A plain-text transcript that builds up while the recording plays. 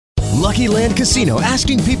Lucky Land Casino,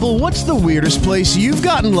 asking people, what's the weirdest place you've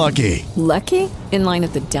gotten lucky? Lucky? In line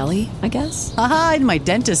at the deli, I guess? Aha, in my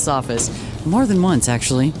dentist's office. More than once,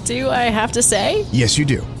 actually. Do I have to say? Yes, you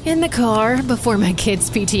do. In the car before my kids'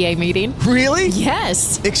 PTA meeting. Really?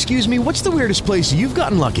 Yes. Excuse me, what's the weirdest place you've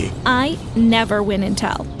gotten lucky? I never win and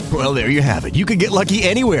tell. Well, there you have it. You can get lucky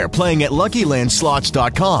anywhere, playing at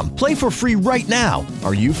LuckyLandSlots.com. Play for free right now.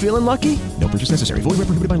 Are you feeling lucky? No purchase necessary. Void where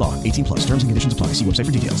prohibited by law. 18 plus. Terms and conditions apply. See website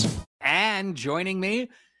for details. And joining me,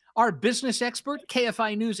 our business expert,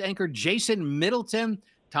 KFI News anchor Jason Middleton.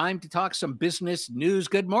 Time to talk some business news.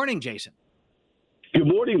 Good morning, Jason. Good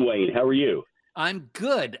morning, Wayne. How are you? I'm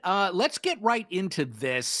good. Let's get right into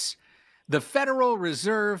this. The Federal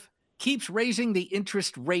Reserve keeps raising the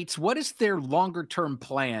interest rates. What is their longer-term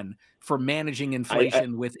plan for managing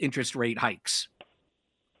inflation with interest rate hikes?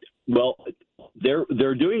 Well,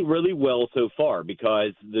 they're doing really well so far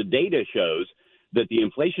because the data shows that the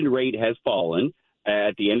inflation rate has fallen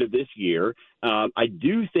at the end of this year. I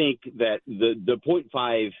do think that the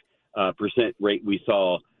 0.5% rate we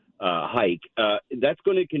saw hike, that's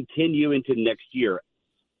going to continue into next year.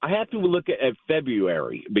 I have to look at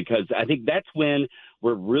February because I think that's when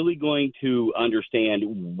we're really going to understand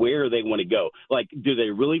where they want to go. Like, do they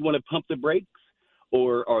really want to pump the brakes,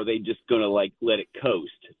 or are they just going to let it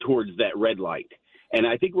coast towards that red light? And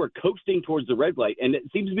I think we're coasting towards the red light, and it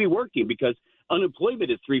seems to be working because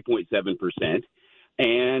unemployment is 3.7%.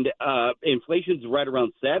 And inflation's right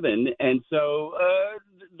around 7%. And so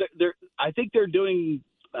I think they're doing,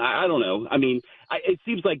 I don't know. I mean, it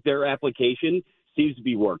seems like their application seems to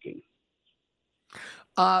be working.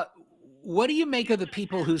 What do you make of the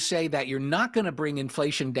people who say that you're not going to bring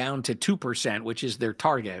inflation down to 2%, which is their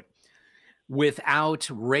target, without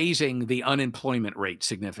raising the unemployment rate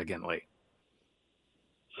significantly?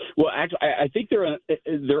 Well, actually, I think their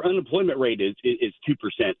unemployment rate is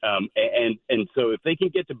 2%, and so if they can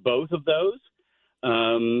get to both of those,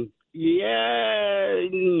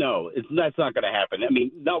 that's not going to happen. I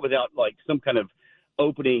mean, not without some kind of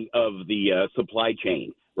opening of the supply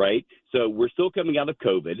chain, right? So we're still coming out of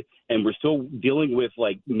COVID, and we're still dealing with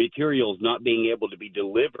materials not being able to be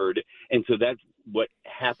delivered, and so that's what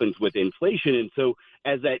happens with inflation. And so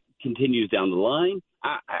as that continues down the line,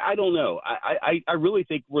 I don't know. I really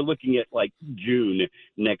think we're looking at June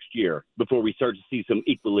next year before we start to see some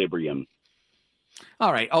equilibrium.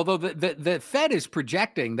 All right. Although the Fed is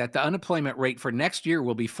projecting that the unemployment rate for next year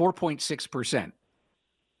will be 4.6%.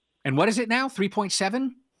 And what is it now?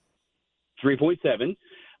 3.7? 3.7.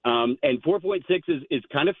 And 4.6 is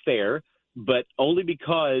kind of fair, but only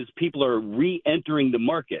because people are re-entering the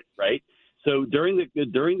market, right? So during the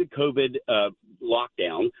COVID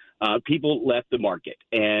lockdown, people left the market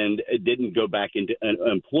and didn't go back into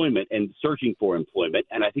employment and searching for employment.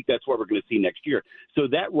 And I think that's what we're going to see next year. So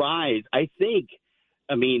that rise,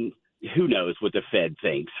 who knows what the Fed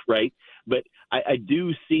thinks, right? But I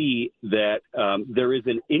do see that there is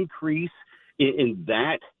an increase in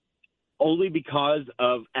that only because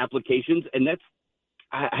of applications. And that's,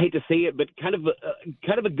 I hate to say it, but kind of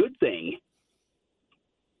a good thing.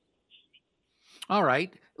 All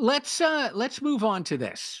right, let's move on to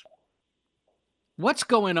this. What's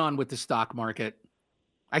going on with the stock market?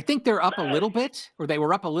 I think they're up a little bit, or they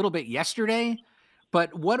were up a little bit yesterday.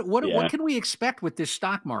 But what can we expect with this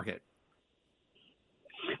stock market?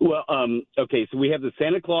 Well, okay, so we have the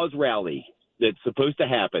Santa Claus rally that's supposed to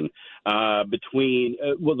happen between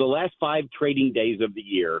the last 5 trading days of the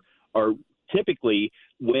year are typically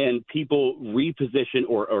when people reposition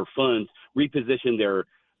or funds reposition their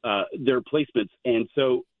placements. And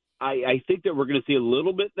so I think that we're going to see a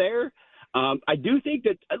little bit there. I do think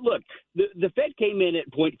that, look, the Fed came in at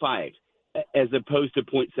 0.5 as opposed to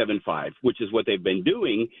 0.75, which is what they've been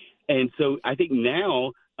doing. And so I think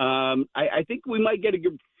now I think we might get a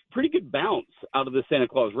pretty good bounce out of the Santa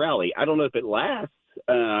Claus rally. I don't know if it lasts,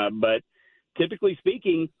 but typically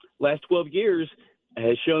speaking, last 12 years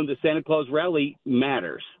has shown the Santa Claus rally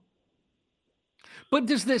matters. But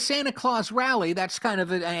does the Santa Claus rally, that's kind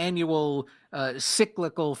of an annual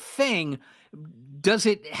cyclical thing, does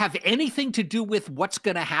it have anything to do with what's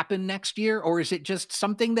going to happen next year? Or is it just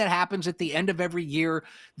something that happens at the end of every year?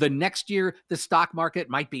 The next year, the stock market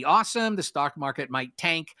might be awesome, the stock market might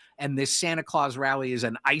tank, and this Santa Claus rally is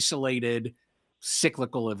an isolated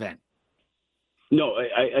cyclical event. No,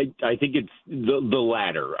 I think it's the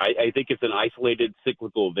latter. I think it's an isolated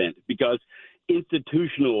cyclical event because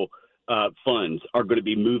institutional funds are going to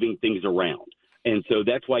be moving things around. And so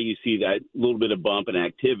that's why you see that little bit of bump in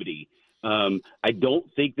activity. I don't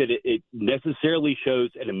think that it necessarily shows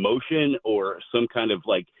an emotion or some kind of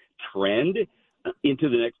trend into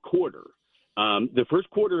the next quarter. The first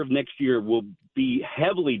quarter of next year will be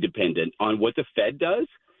heavily dependent on what the Fed does,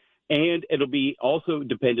 and it'll be also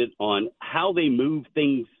dependent on how they move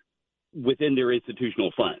things within their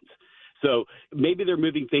institutional funds. So maybe they're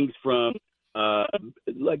moving things from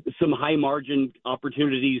like some high margin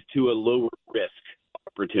opportunities to a lower risk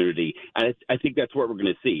opportunity. And I think that's what we're going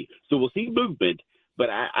to see. So we'll see movement, but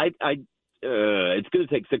it's going to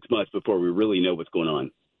take 6 months before we really know what's going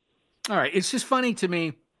on. All right. It's just funny to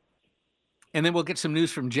me. And then we'll get some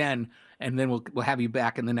news from Jen, and then we'll have you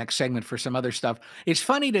back in the next segment for some other stuff. It's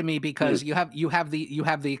funny to me because you have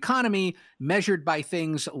the economy measured by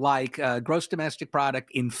things like gross domestic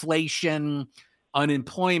product, inflation,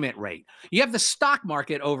 unemployment rate. You have the stock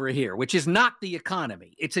market over here, which is not the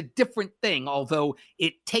economy. It's a different thing, although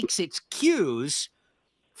it takes its cues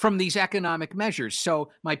from these economic measures.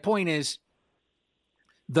 So my point is,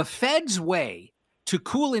 the Fed's way to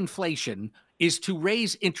cool inflation is to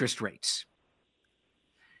raise interest rates.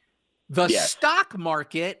 The stock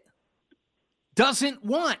market doesn't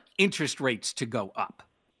want interest rates to go up.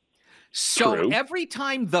 So every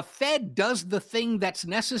time the Fed does the thing that's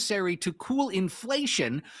necessary to cool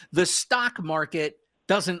inflation, the stock market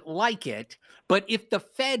doesn't like it. But if the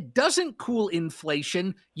Fed doesn't cool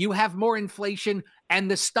inflation, you have more inflation,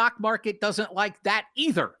 and the stock market doesn't like that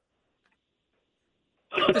either.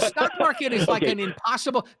 The stock market is like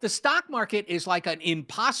the stock market is like an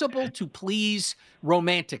impossible to please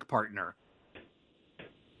romantic partner.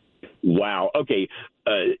 Wow. Okay.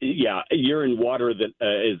 Yeah, you're in water that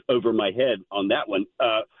is over my head on that one.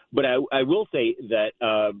 But I will say that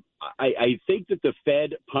I think that the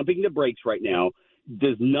Fed pumping the brakes right now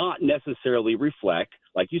does not necessarily reflect,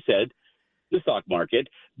 like you said, the stock market.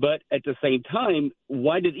 But at the same time,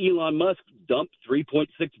 why did Elon Musk dump $3.6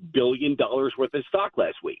 billion worth of stock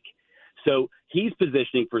last week? So he's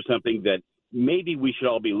positioning for something that maybe we should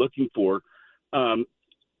all be looking for. You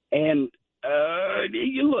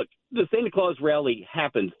look, the Santa Claus rally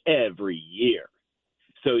happens every year.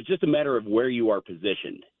 So it's just a matter of where you are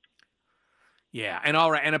positioned. Yeah. And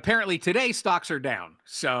all right. And apparently today stocks are down.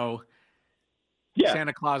 So yeah.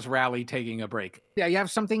 Santa Claus rally taking a break. Yeah, you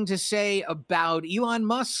have something to say about Elon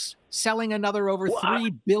Musk selling another over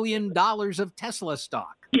 $3 billion of Tesla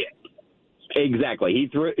stock. Yeah, exactly. He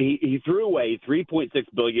threw away $3.6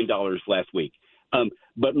 billion last week.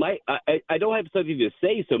 But I don't have something to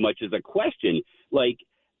say so much as a question. Like,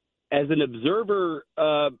 as an observer,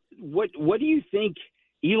 what do you think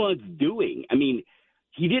Elon's doing? I mean,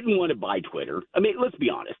 he didn't want to buy Twitter. I mean, let's be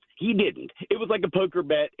honest. He didn't. It was like a poker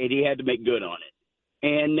bet, and he had to make good on it.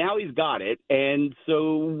 And now he's got it. And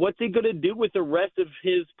so what's he going to do with the rest of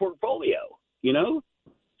his portfolio, you know?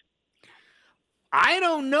 I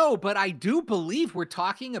don't know, but I do believe we're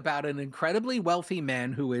talking about an incredibly wealthy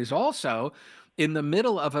man who is also in the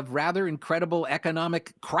middle of a rather incredible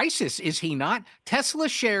economic crisis, is he not? Tesla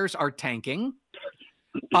shares are tanking.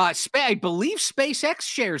 I believe SpaceX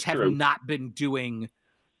shares have not been doing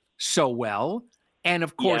so well. And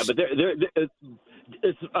of course, yeah, but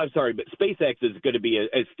I'm sorry, but SpaceX is going to be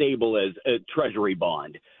as stable as a treasury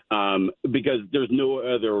bond because there's no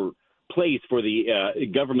other place for the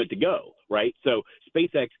government to go, right? So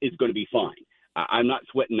SpaceX is going to be fine. I'm not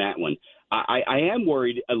sweating that one. I am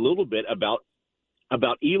worried a little bit about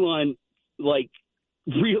Elon, like,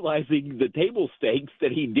 realizing the table stakes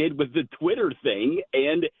that he did with the Twitter thing,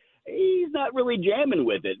 and he's not really jamming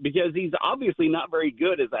with it because he's obviously not very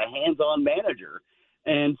good as a hands-on manager.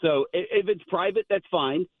 And so if it's private, that's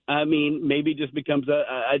fine. I mean, maybe it just becomes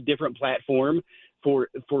a different platform for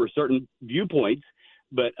certain viewpoints.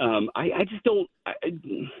 But I just don't.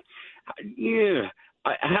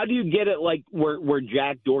 How do you get it like where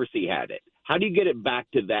Jack Dorsey had it? How do you get it back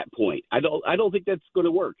to that point? I don't think that's going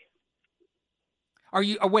to work. Are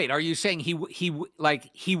you saying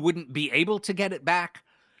he wouldn't be able to get it back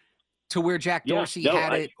to where Jack Dorsey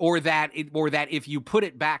had it, or that if you put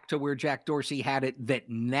it back to where Jack Dorsey had it, that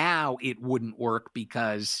now it wouldn't work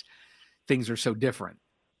because things are so different?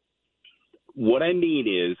 What I mean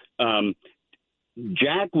is,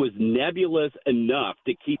 Jack was nebulous enough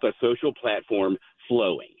to keep a social platform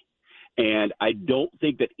flowing. And I don't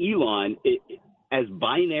think that Elon, as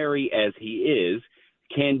binary as he is,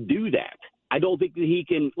 can do that. I don't think that he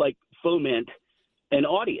can, like, foment an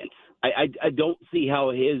audience. I don't see how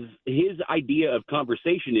his idea of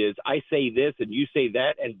conversation is, I say this and you say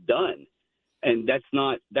that and done. And that's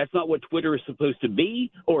not what Twitter is supposed to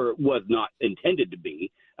be, or was not intended to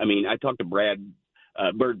be. I mean, I talked to Brad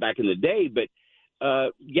Bird back in the day, but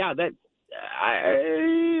it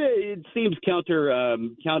seems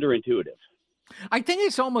counterintuitive. I think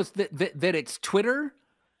it's almost that it's Twitter,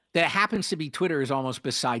 that happens to be Twitter, is almost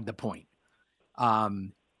beside the point.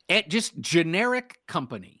 Just generic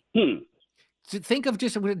company. So think of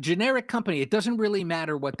just a generic company. It doesn't really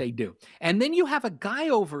matter what they do. And then you have a guy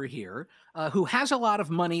over here who has a lot of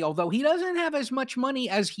money, although he doesn't have as much money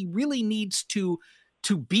as he really needs to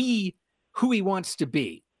be who he wants to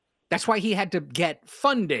be. That's why he had to get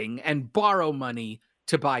funding and borrow money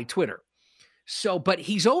to buy Twitter. So, but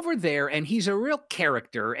he's over there and he's a real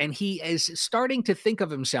character, and he is starting to think of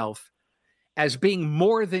himself as being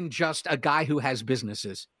more than just a guy who has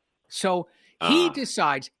businesses. So he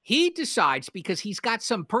decides because he's got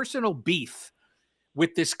some personal beef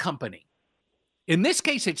with this company. In this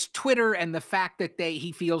case, it's Twitter and the fact that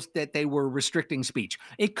he feels that they were restricting speech.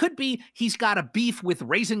 It could be he's got a beef with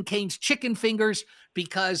Raising Cane's chicken fingers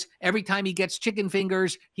because every time he gets chicken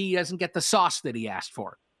fingers, he doesn't get the sauce that he asked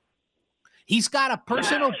for. He's got a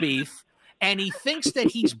personal beef, and he thinks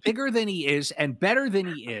that he's bigger than he is and better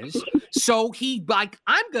than he is. So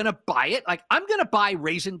I'm going to buy it. I'm going to buy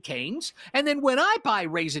Raising Cane's. And then when I buy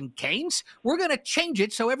Raising Cane's, we're going to change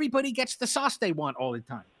it so everybody gets the sauce they want all the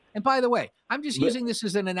time. And by the way, I'm just using this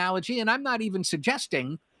as an analogy, and I'm not even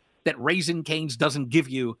suggesting that Raising Cane's doesn't give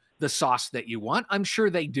you the sauce that you want. I'm sure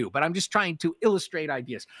they do, but I'm just trying to illustrate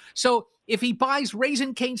ideas. So if he buys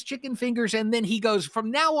Raising Cane's chicken fingers and then he goes,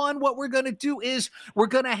 from now on, what we're going to do is we're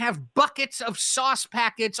going to have buckets of sauce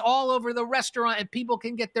packets all over the restaurant, and people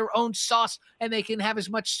can get their own sauce and they can have as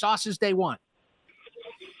much sauce as they want.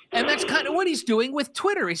 And that's kind of what he's doing with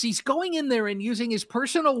Twitter, is he's going in there and using his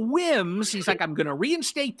personal whims. He's like, I'm going to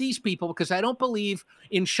reinstate these people because I don't believe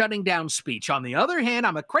in shutting down speech. On the other hand,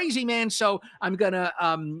 I'm a crazy man, so I'm going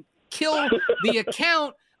to kill the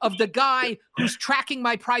account of the guy who's tracking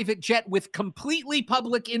my private jet with completely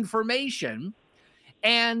public information.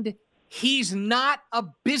 And he's not a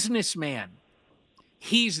businessman.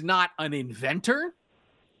 He's not an inventor.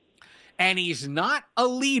 And he's not a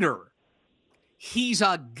leader. He's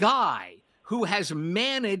a guy who has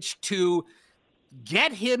managed to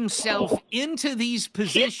get himself into these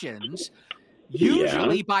positions,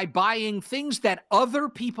 usually by buying things that other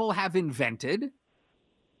people have invented.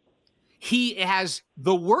 He has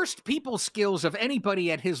the worst people skills of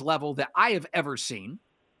anybody at his level that I have ever seen.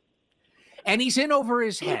 And he's in over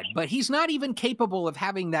his head, but he's not even capable of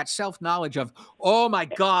having that self-knowledge of, oh my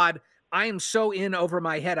God, I am so in over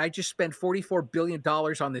my head. I just spent $44 billion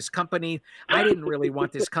on this company. I didn't really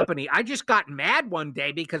want this company. I just got mad one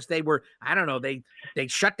day because they were, I don't know, they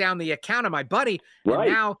shut down the account of my buddy. Right.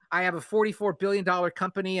 And now I have a $44 billion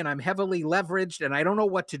company and I'm heavily leveraged and I don't know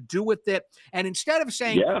what to do with it. And instead of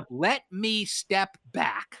saying, let me step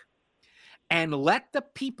back and let the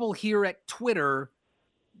people here at Twitter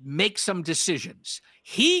make some decisions,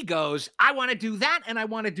 he goes, I want to do that, and I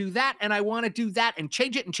want to do that, and I want to do that, and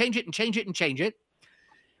change it, and change it, and change it, and change it.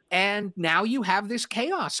 And now you have this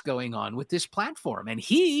chaos going on with this platform. And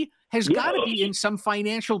he has got to be in some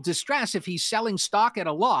financial distress if he's selling stock at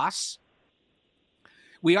a loss.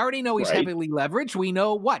 We already know he's heavily leveraged. We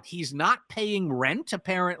know what? He's not paying rent,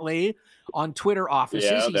 apparently, on Twitter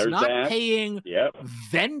offices. He's not paying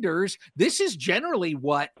vendors. This is generally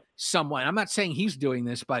what someone, I'm not saying he's doing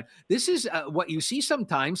this, but this is what you see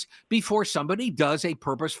sometimes before somebody does a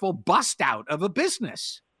purposeful bust out of a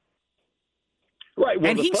business. Right.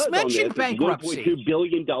 Well, and he's mentioned bankruptcy. $1.2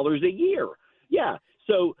 billion a year. Yeah.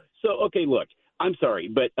 So okay, look, I'm sorry,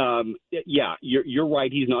 but you're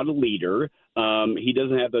right. He's not a leader. He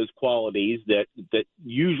doesn't have those qualities that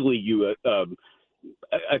usually you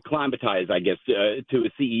acclimatize, I guess, to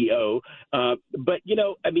a CEO. But,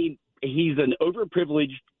 he's an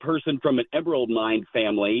overprivileged person from an Emerald Mine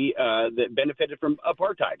family that benefited from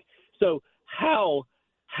apartheid. So how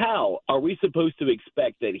are we supposed to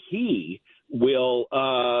expect that he will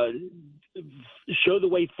show the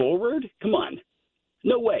way forward? Come on.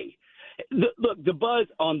 No way. Look, the buzz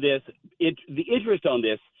on this, the interest on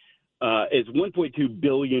this is $1.2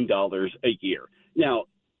 billion a year. Now,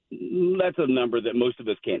 that's a number that most of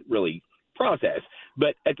us can't really process.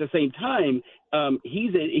 But at the same time,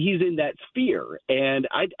 he's in that sphere, and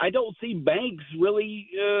I don't see banks really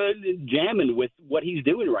jamming with what he's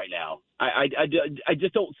doing right now. I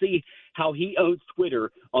just don't see how he owns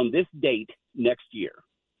Twitter on this date next year.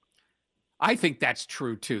 I think that's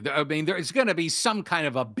true too. I mean, there's going to be some kind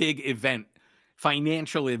of a big event,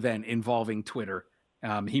 financial event involving Twitter.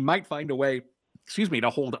 He might find a way, to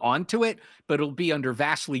hold on to it, but it'll be under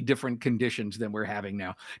vastly different conditions than we're having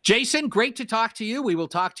now. Jason, great to talk to you. We will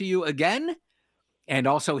talk to you again and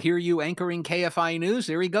also hear you anchoring KFI News.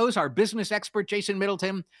 There he goes, our business expert, Jason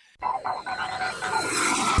Middleton. Handle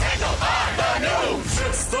on the news.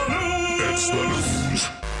 It's the news. It's the news.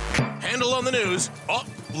 Handle on the news. Oh,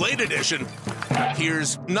 late edition.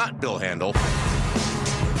 Here's not Bill Handel.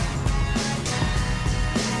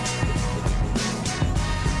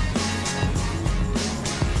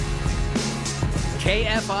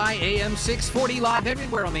 KFI AM 640 live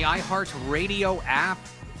everywhere on the iHeartRadio app.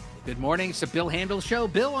 Good morning. It's the Bill Handel Show.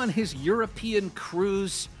 Bill on his European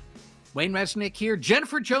cruise. Wayne Resnick here.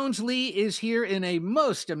 Jennifer Jones-Lee is here in a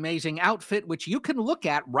most amazing outfit, which you can look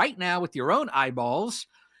at right now with your own eyeballs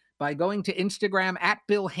by going to Instagram at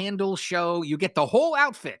Bill Handel Show. You get the whole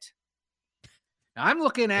outfit. Now, I'm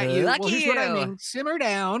looking at you. Lucky well, here's you. what I mean. Simmer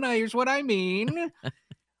down. Here's what I mean.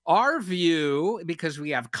 Our view, because we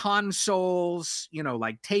have consoles,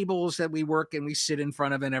 like tables that we work and we sit in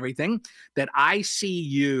front of and everything, that I see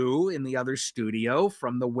you in the other studio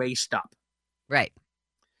from the waist up. Right.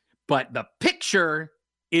 But the picture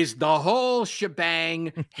is the whole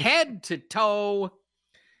shebang, head to toe.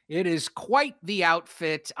 It is quite the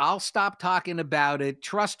outfit. I'll stop talking about it.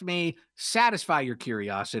 Trust me, satisfy your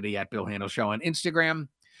curiosity at Bill Handel Show on Instagram.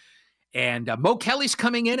 And Mo Kelly's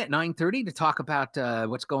coming in at 9:30 to talk about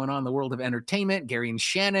what's going on in the world of entertainment. Gary and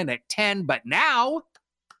Shannon at 10. But now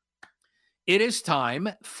it is time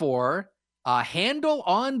for a Handel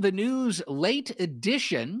on the News late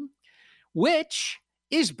edition, which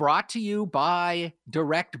is brought to you by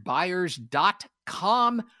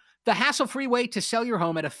directbuyers.com. The hassle-free way to sell your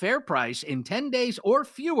home at a fair price in 10 days or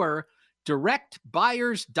fewer.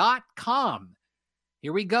 Directbuyers.com.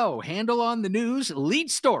 Here we go. Handel on the News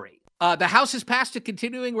lead story. The House has passed a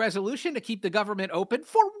continuing resolution to keep the government open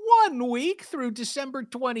for 1 week through December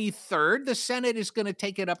 23rd. The Senate is going to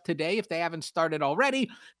take it up today if they haven't started already.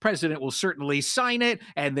 President will certainly sign it.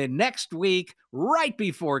 And then next week, right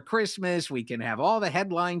before Christmas, we can have all the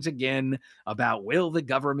headlines again about will the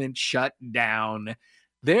government shut down.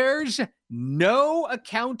 There's no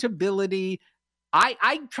accountability.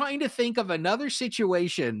 I'm trying to think of another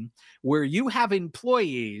situation where you have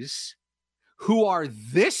employees who are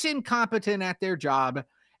this incompetent at their job,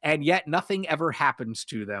 and yet nothing ever happens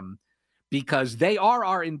to them because they are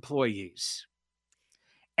our employees.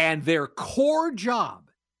 And their core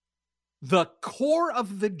job, the core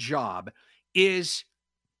of the job, is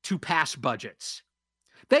to pass budgets.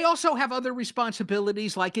 They also have other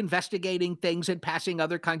responsibilities like investigating things and passing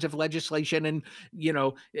other kinds of legislation and,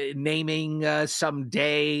 naming some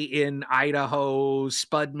day in Idaho,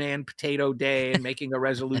 Spudman Potato Day, and making a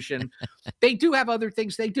resolution. They do have other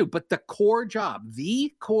things they do, but the core job,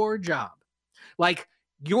 like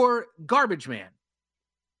your garbage man,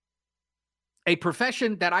 a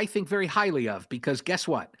profession that I think very highly of because guess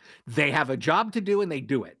what? They have a job to do and they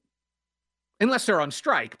do it. Unless they're on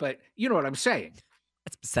strike, but you know what I'm saying.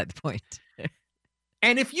 That's beside the point.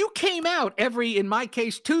 And if you came out in my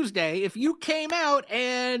case, Tuesday, if you came out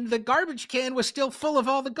and the garbage can was still full of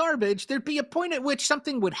all the garbage, there'd be a point at which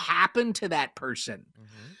something would happen to that person.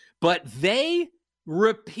 Mm-hmm. But they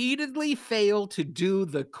repeatedly fail to do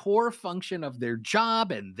the core function of their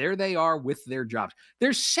job, and there they are with their jobs.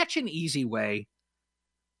 There's such an easy way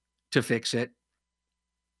to fix it.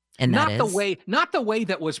 And not the way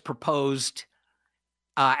that was proposed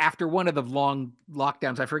after one of the long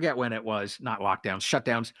lockdowns. I forget when it was, not lockdowns,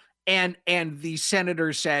 shutdowns. And the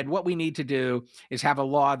senators said, what we need to do is have a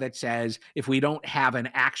law that says if we don't have an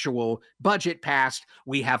actual budget passed,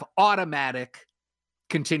 we have automatic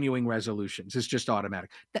continuing resolutions. It's just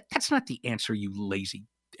automatic. That's not the answer, you lazy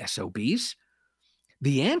SOBs.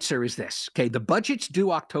 The answer is this. Okay, the budget's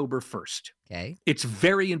due October 1st. Okay. It's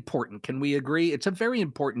very important. Can we agree? It's a very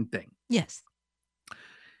important thing. Yes.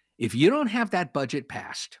 If you don't have that budget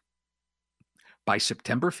passed by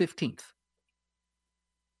September 15th,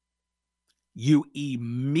 you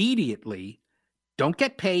immediately don't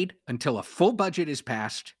get paid until a full budget is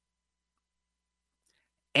passed,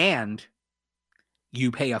 and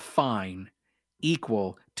you pay a fine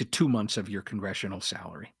equal to 2 months of your congressional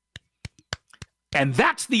salary. And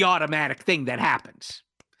that's the automatic thing that happens.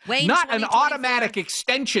 Wayne, not an automatic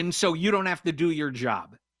extension so you don't have to do your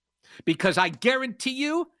job. Because I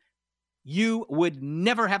guarantee you would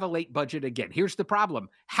never have a late budget again. Here's the problem.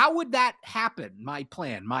 How would that happen? My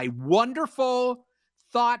plan, my wonderful,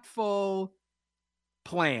 thoughtful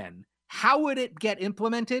plan. How would it get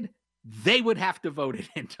implemented? They would have to vote it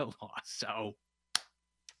into law. So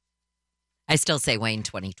I still say Wayne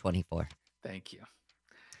 2024. Thank you.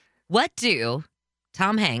 What do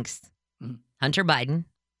Tom Hanks, Hunter Biden,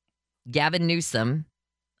 Gavin Newsom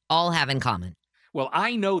all have in common? Well,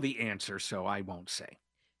 I know the answer, so I won't say.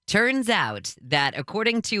 Turns out that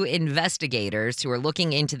according to investigators who are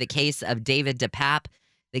looking into the case of David DePape,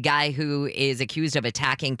 the guy who is accused of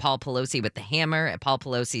attacking Paul Pelosi with the hammer at Paul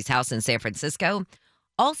Pelosi's house in San Francisco,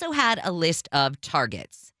 also had a list of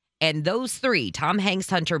targets. And those three, Tom Hanks,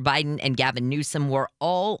 Hunter Biden, and Gavin Newsom, were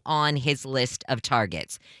all on his list of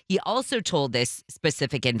targets. He also told this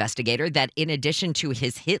specific investigator that in addition to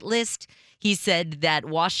his hit list, he said that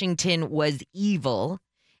Washington was evil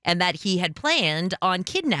and that he had planned on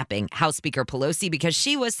kidnapping House Speaker Pelosi because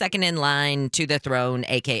she was second in line to the throne,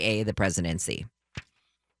 a.k.a. the presidency.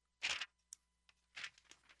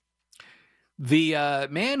 The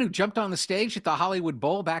man who jumped on the stage at the Hollywood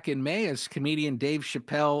Bowl back in May as comedian Dave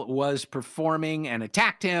Chappelle was performing and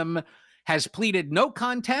attacked him has pleaded no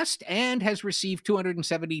contest and has received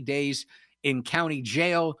 270 days in county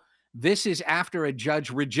jail. This is after a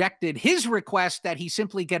judge rejected his request that he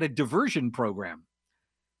simply get a diversion program,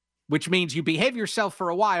 which means you behave yourself for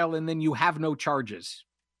a while and then you have no charges.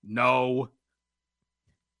 No.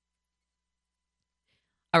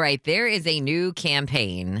 All right, there is a new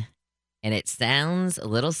campaign. And it sounds a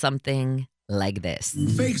little something like this.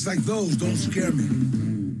 Fakes like those don't scare me.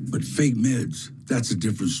 But fake meds, that's a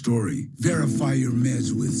different story. Verify your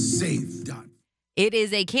meds with Safe. It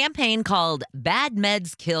is a campaign called Bad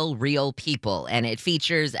Meds Kill Real People, and it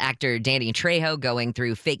features actor Danny Trejo going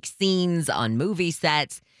through fake scenes on movie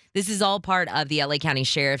sets. This is all part of the LA County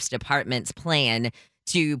Sheriff's Department's plan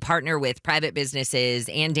to partner with private businesses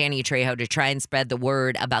and Danny Trejo to try and spread the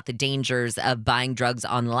word about the dangers of buying drugs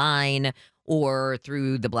online or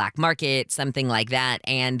through the black market, something like that.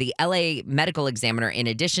 And the LA Medical Examiner, in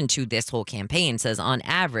addition to this whole campaign, says on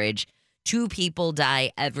average, 2 people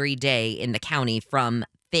die every day in the county from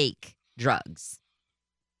fake drugs.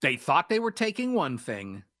 They thought they were taking one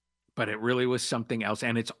thing, but it really was something else.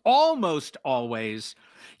 And it's almost always,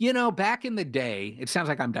 back in the day, it sounds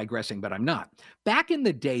like I'm digressing, but I'm not. Back in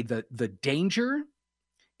the day, the danger,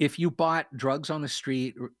 if you bought drugs on the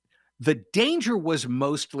street, the danger was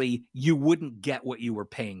mostly you wouldn't get what you were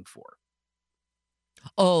paying for.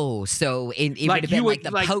 Oh, so it would have been like the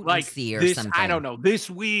potency or something. I don't know. This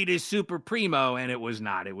weed is super primo, and it was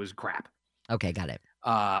not. It was crap. Okay, got it.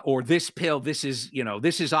 Or this pill, this is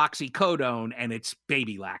oxycodone, and it's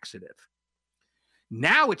baby laxative.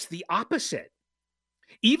 Now it's the opposite.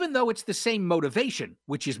 Even though it's the same motivation,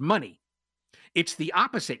 which is money, it's the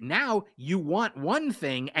opposite. Now you want one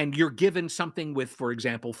thing and you're given something with, for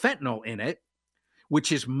example, fentanyl in it,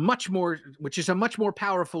 which is a much more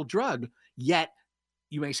powerful drug. Yet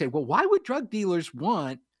you may say, well, why would drug dealers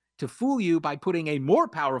want to fool you by putting a more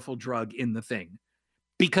powerful drug in the thing?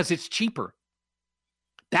 Because it's cheaper.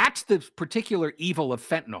 That's the particular evil of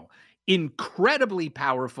fentanyl. Incredibly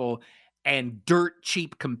powerful and dirt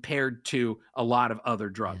cheap compared to a lot of other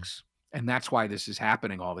drugs. And that's why this is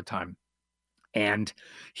happening all the time. And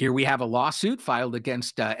here we have a lawsuit filed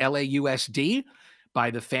against LAUSD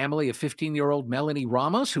by the family of 15-year-old Melanie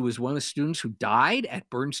Ramos, who was one of the students who died at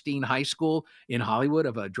Bernstein High School in Hollywood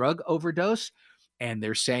of a drug overdose. And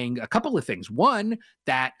they're saying a couple of things. One,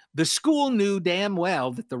 that the school knew damn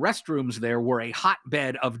well that the restrooms there were a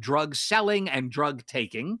hotbed of drug selling and drug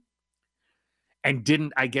taking, and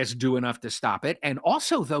didn't, I guess, do enough to stop it. And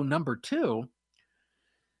also, though, number 2,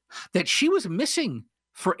 that she was missing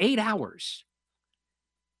for 8 hours.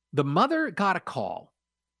 The mother got a call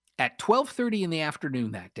at 12:30 in the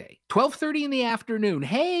afternoon that day. 12:30 in the afternoon.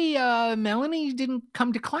 Hey, Melanie didn't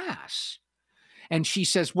come to class. And she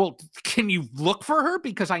says, well, can you look for her?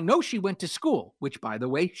 Because I know she went to school, which, by the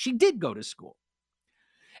way, she did go to school.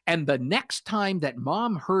 And the next time that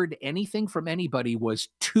mom heard anything from anybody was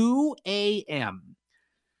 2 a.m.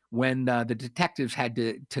 when the detectives had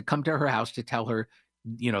to come to her house to tell her,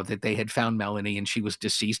 that they had found Melanie and she was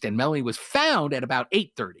deceased. And Melanie was found at about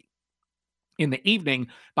 8:30 in the evening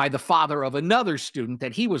by the father of another student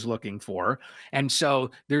that he was looking for. And so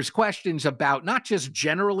there's questions about not just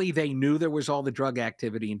generally they knew there was all the drug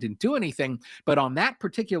activity and didn't do anything, but on that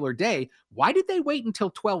particular day, why did they wait until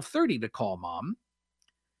 12:30 to call mom?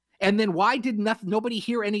 And then why did nobody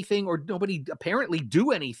hear anything or nobody apparently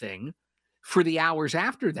do anything for the hours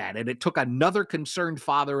after that? And it took another concerned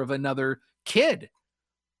father of another kid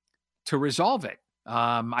to resolve it.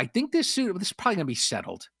 I think this is probably going to be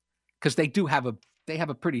settled because they have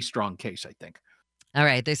a pretty strong case, I think. All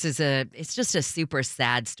right, it's just a super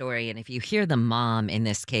sad story. And if you hear the mom in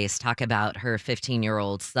this case talk about her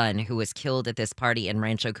 15-year-old son who was killed at this party in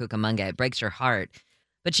Rancho Cucamonga, it breaks your heart.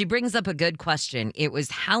 But she brings up a good question. It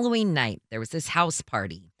was Halloween night. There was this house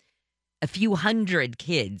party. A few hundred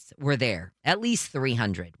kids were there. At least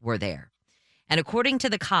 300 were there. And according to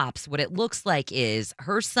the cops, what it looks like is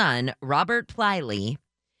her son, Robert Pliley,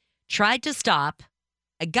 tried to stop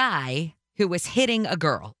a guy who was hitting a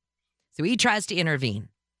girl. So he tries to intervene.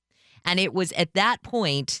 And it was at that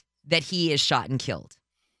point that he is shot and killed.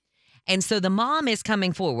 And so the mom is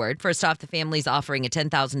coming forward. First off, the family's offering a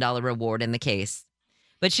 $10,000 reward in the case.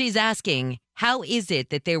 But she's asking, how is it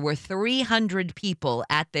that there were 300 people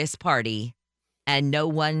at this party and no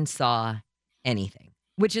one saw anything?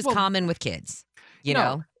 Which is common with kids, you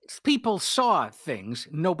know? People saw things.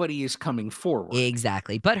 Nobody is coming forward.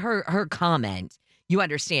 Exactly. But her comment, you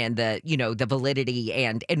understand the validity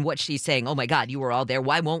and what she's saying. Oh my God, you were all there.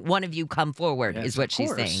 Why won't one of you come forward? Yes, is what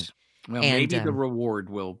she's saying. Well, and maybe the reward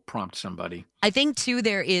will prompt somebody. I think, too,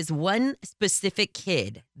 there is one specific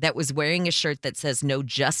kid that was wearing a shirt that says no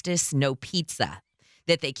justice, no pizza,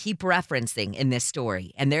 that they keep referencing in this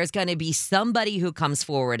story. And there's going to be somebody who comes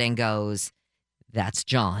forward and goes, that's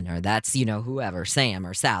John, or that's, whoever, Sam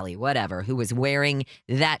or Sally, whatever, who was wearing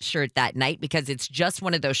that shirt that night, because it's just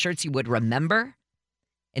one of those shirts you would remember,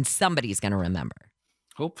 and somebody's going to remember.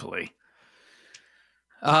 Hopefully.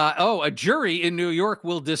 A jury in New York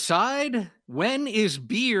will decide when is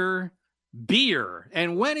beer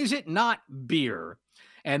and when is it not beer.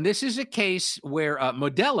 And this is a case where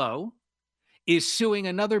Modelo is suing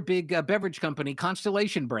another big beverage company,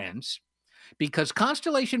 Constellation Brands, because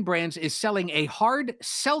Constellation Brands is selling a hard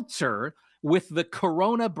seltzer with the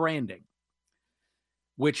Corona branding,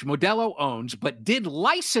 which Modelo owns, but did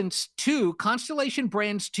license to Constellation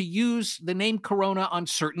Brands to use the name Corona on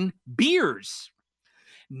certain beers.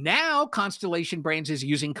 Now Constellation Brands is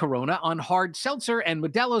using Corona on hard seltzer, and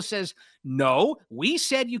Modelo says, no, we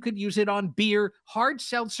said you could use it on beer. Hard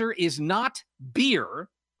seltzer is not beer.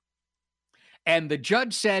 And the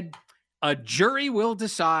judge said, a jury will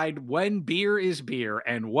decide when beer is beer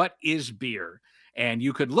and what is beer. And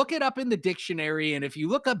you could look it up in the dictionary, and if you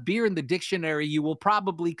look up beer in the dictionary, you will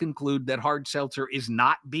probably conclude that hard seltzer is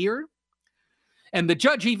not beer. And the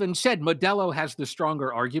judge even said Modelo has the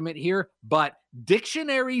stronger argument here, but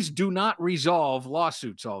dictionaries do not resolve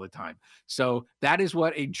lawsuits all the time. So that is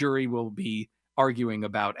what a jury will be arguing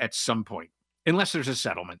about at some point, unless there's a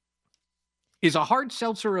settlement. Is a hard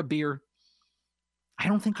seltzer a beer? I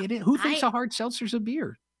don't think it is. Who thinks a hard seltzer's a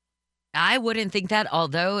beer? I wouldn't think that,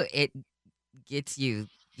 although it gets you,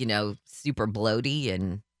 super bloaty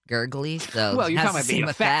and gurgly. So well, you're talking about the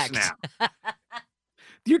effects now.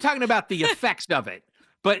 You're talking about the effects of it.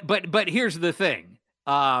 But here's the thing.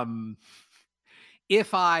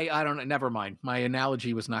 If I don't know, never mind. My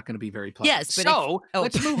analogy was not going to be very pleasant. Yes, but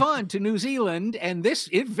let's move on to New Zealand and this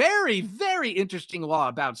very, very interesting law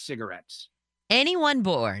about cigarettes. Anyone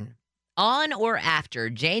born on or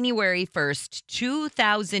after January 1st,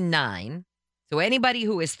 2009, so anybody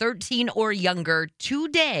who is 13 or younger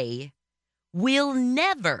today, will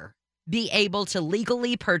never be able to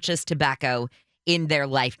legally purchase tobacco in their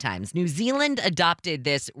lifetimes. New Zealand adopted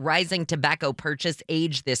this rising tobacco purchase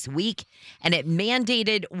age this week, and it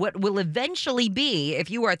mandated what will eventually be, if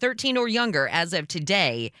you are 13 or younger as of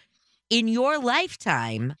today, in your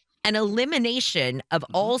lifetime, an elimination of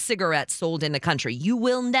all cigarettes sold in the country. You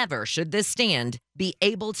will never, should this stand, be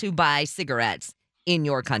able to buy cigarettes in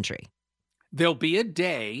your country. There'll be a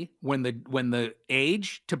day when the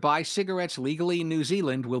age to buy cigarettes legally in New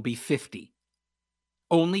Zealand will be 50.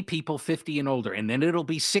 Only people 50 and older. And then it'll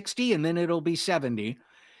be 60, and then it'll be 70.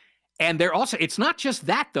 And they're also, it's not just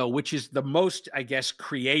that, though, which is the most, I guess,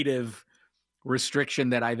 creative restriction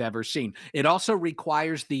that I've ever seen. It also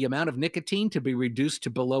requires the amount of nicotine to be reduced to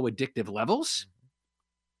below addictive levels.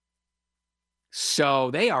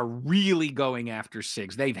 So they are really going after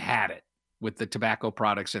cigs. They've had it with the tobacco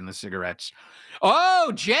products and the cigarettes.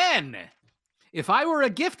 Oh, Jen, if I were a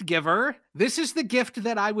gift giver, this is the gift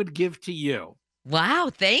that I would give to you. Wow,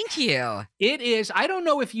 thank you. It is. I don't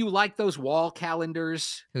know if you like those wall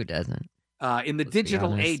calendars. Who doesn't? In the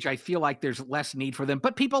digital age, I feel like there's less need for them,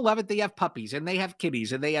 but people love it. They have puppies, and they have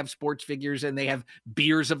kitties, and they have sports figures, and they have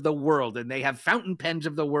beers of the world, and they have fountain pens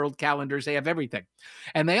of the world calendars. They have everything.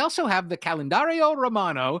 And they also have the Calendario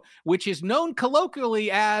Romano, which is known colloquially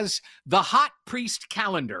as the Hot Priest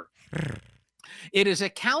Calendar. It is a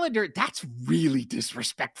calendar that's really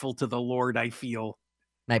disrespectful to the Lord, I feel.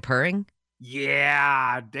 My purring?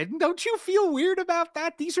 Yeah. Don't you feel weird about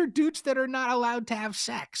that? These are dudes that are not allowed to have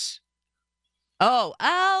sex. Oh,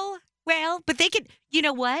 well, but they can, you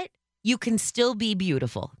know what? You can still be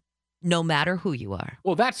beautiful, no matter who you are.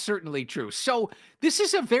 Well, that's certainly true. So this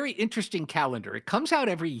is a very interesting calendar. It comes out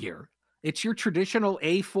every year. It's your traditional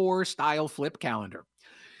A4 style flip calendar.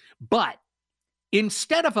 But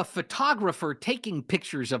instead of a photographer taking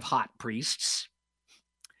pictures of hot priests,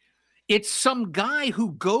 it's some guy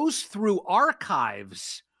who goes through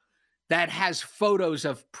archives that has photos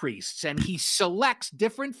of priests, and he selects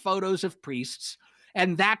different photos of priests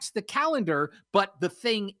and that's the calendar. But the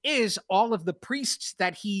thing is, all of the priests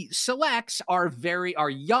that he selects are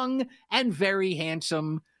young and very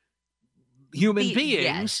handsome human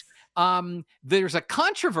beings. Yes. There's a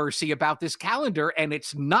controversy about this calendar, and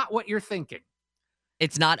it's not what you're thinking.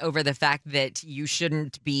 It's not over the fact that you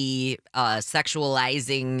shouldn't be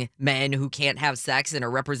sexualizing men who can't have sex and are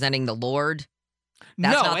representing the Lord.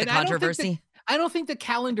 That's not the controversy. I don't think the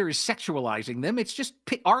calendar is sexualizing them. It's just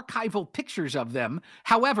archival pictures of them.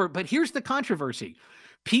 However, but here's the controversy.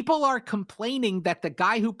 People are complaining that the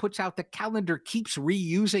guy who puts out the calendar keeps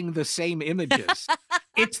reusing the same images.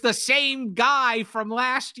 It's the same guy from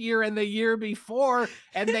last year and the year before,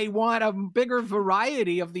 and they want a bigger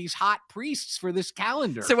variety of these hot priests for this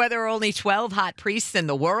calendar. So there are only 12 hot priests in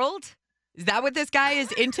the world? Is that what this guy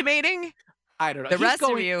is intimating? I don't know. The rest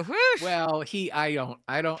of you, whoosh. Well, I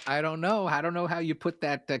don't know. I don't know how you put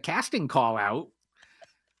that casting call out.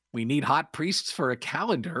 We need hot priests for a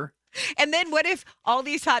calendar. And then what if all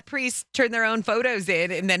these hot priests turn their own photos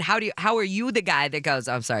in, and then how are you the guy that goes,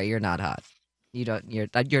 I'm sorry, you're not hot.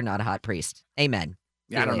 You're not a hot priest. Amen.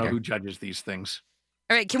 Yeah, I don't know who judges these things.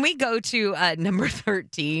 All right, can we go to number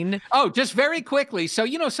 13? Oh, just very quickly. So,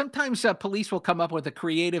 sometimes police will come up with a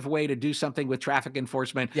creative way to do something with traffic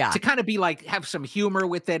enforcement to kind of be like, have some humor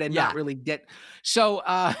with it and not really get. So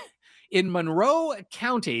in Monroe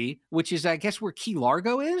County, which is, I guess, where Key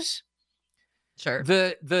Largo is. Sure.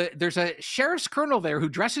 There's a sheriff's colonel there who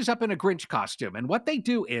dresses up in a Grinch costume. And what they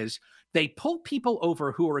do is they pull people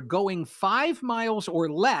over who are going 5 miles or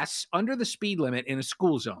less under the speed limit in a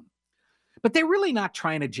school zone. But they're really not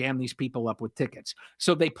trying to jam these people up with tickets.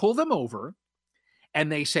 So they pull them over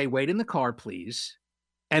and they say, wait in the car, please.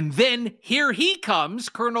 And then here he comes,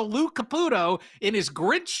 Colonel Lou Caputo in his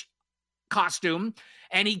Grinch costume.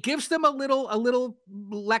 And he gives them a little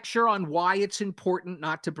lecture on why it's important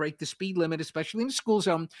not to break the speed limit, especially in a school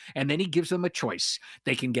zone. And then he gives them a choice.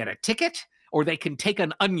 They can get a ticket or they can take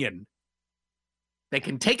an onion. They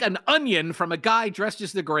can take an onion from a guy dressed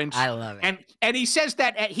as the Grinch. I love it. And he says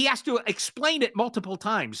that he has to explain it multiple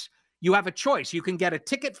times. You have a choice. You can get a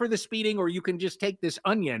ticket for the speeding or you can just take this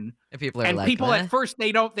onion. And people at first,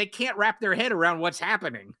 they can't wrap their head around what's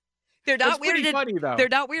happening. They're not funny, though. They're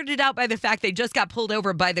not weirded out by the fact they just got pulled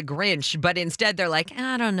over by the Grinch, but instead they're like,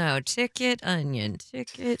 I don't know, ticket, onion.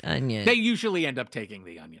 They usually end up taking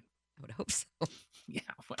the onion. I would hope so. Yeah,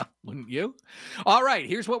 well, wouldn't you? All right,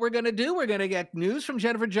 here's what we're going to do. We're going to get news from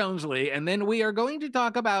Jennifer Jones-Lee, and then we are going to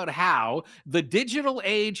talk about how the digital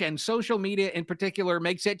age and social media in particular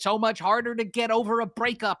makes it so much harder to get over a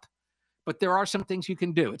breakup. But there are some things you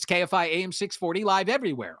can do. It's KFI AM 640 live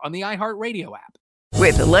everywhere on the iHeartRadio app.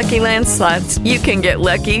 With the Lucky Land Slots, you can get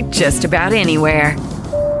lucky just about anywhere.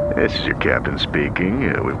 This is your captain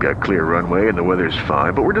speaking. We've got clear runway and the weather's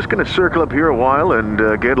fine, but we're just going to circle up here a while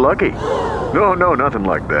and get lucky. No, nothing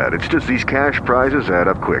like that. It's just these cash prizes add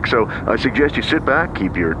up quick. So I suggest you sit back,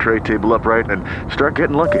 keep your tray table upright, and start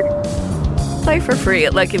getting lucky. Play for free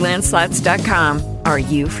at LuckyLandSlots.com. Are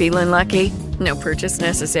you feeling lucky? No purchase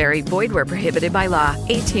necessary. Void where prohibited by law.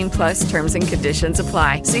 18+ terms and conditions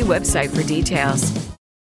apply. See website for details.